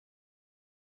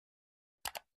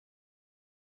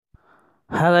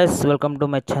Hi guys, welcome to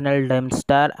my channel Diamond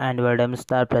Star and your Diamond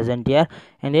Star present here.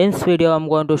 In this video I'm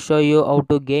going to show you how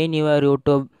to gain your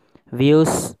YouTube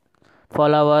views,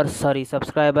 followers,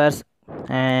 subscribers,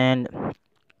 and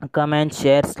comments,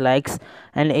 shares, likes,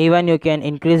 and even you can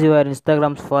increase your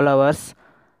Instagram followers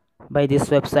by this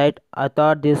website. I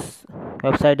thought this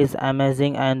website is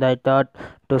amazing and I thought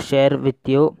to share with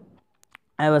you.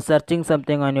 I was searching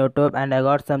something on YouTube and I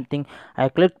got something. I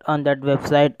clicked on that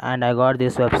website and I got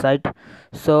this website.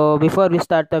 So before we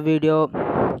start the video,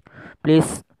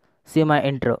 please see my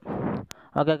intro.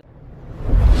 Okay.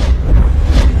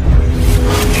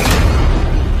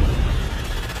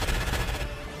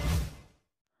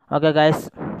 Okay guys,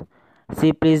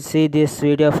 please see this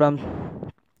video from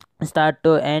start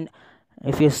to end.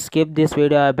 If you skip this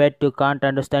video, I bet you can't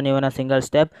understand even a single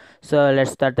step. So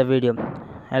let's start the video.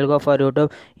 I'll go for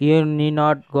YouTube. You need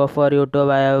not go for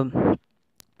YouTube. I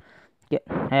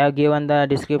have given the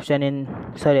description in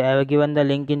I have given the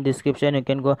link in description. You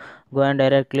can go and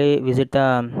directly visit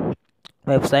the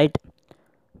website,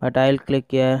 but I'll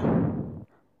click here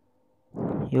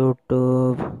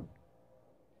YouTube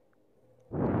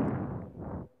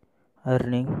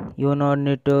earning. You no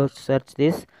need to search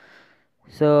this.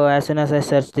 So as soon as I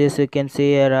search this, you can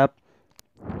see here up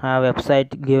a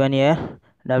website given here,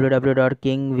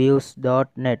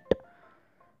 www.kingviews.net.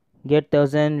 Get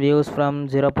 1000 views from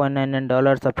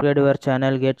 $0.99. Upgrade your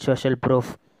channel, get social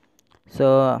proof.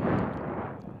 So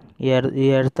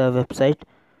here's the website.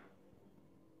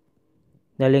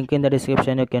 The link in the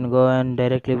description. You can go and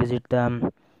directly visit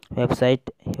the website.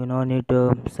 You no need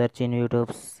to search in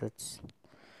YouTube.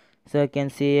 So you can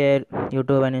see here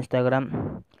YouTube and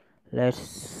Instagram. Let's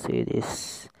see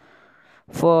this.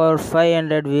 For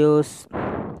 500 views,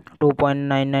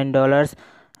 $2.99,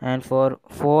 and for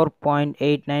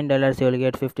 $4.89 you will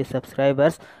get 50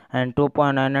 subscribers, and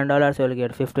 $2.99 you will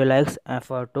get 50 likes, and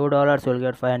for $2 you will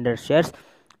get 500 shares,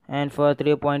 and for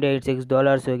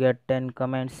 $3.86 you get 10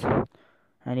 comments.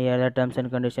 And here are the terms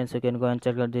and conditions. You can go and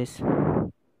check out this.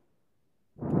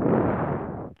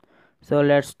 So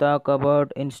let's talk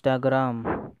about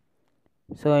Instagram.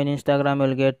 So in Instagram you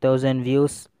will get 1000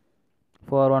 views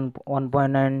for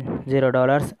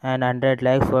 $1.90 and 100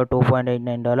 likes for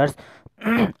 $2.89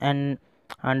 and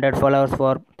 100 followers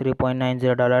for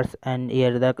 $3.90. And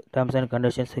here are the terms and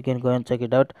conditions. You can go and check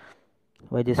it out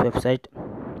by this website.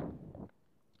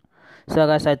 So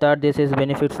guys, I thought this is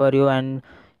benefit for you, and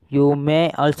you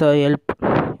may also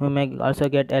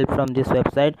get help from this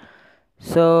website.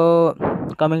 So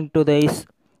coming to this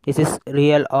is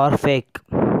real or fake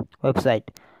website.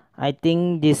 I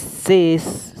think this is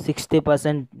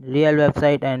 60% real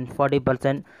website and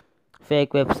 40%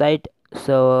 fake website.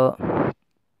 So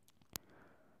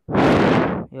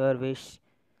your wish.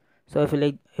 So if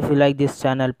you like this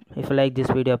channel, if you like this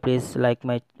video, please like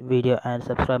my video and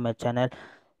subscribe my channel.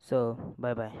 So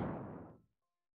bye bye.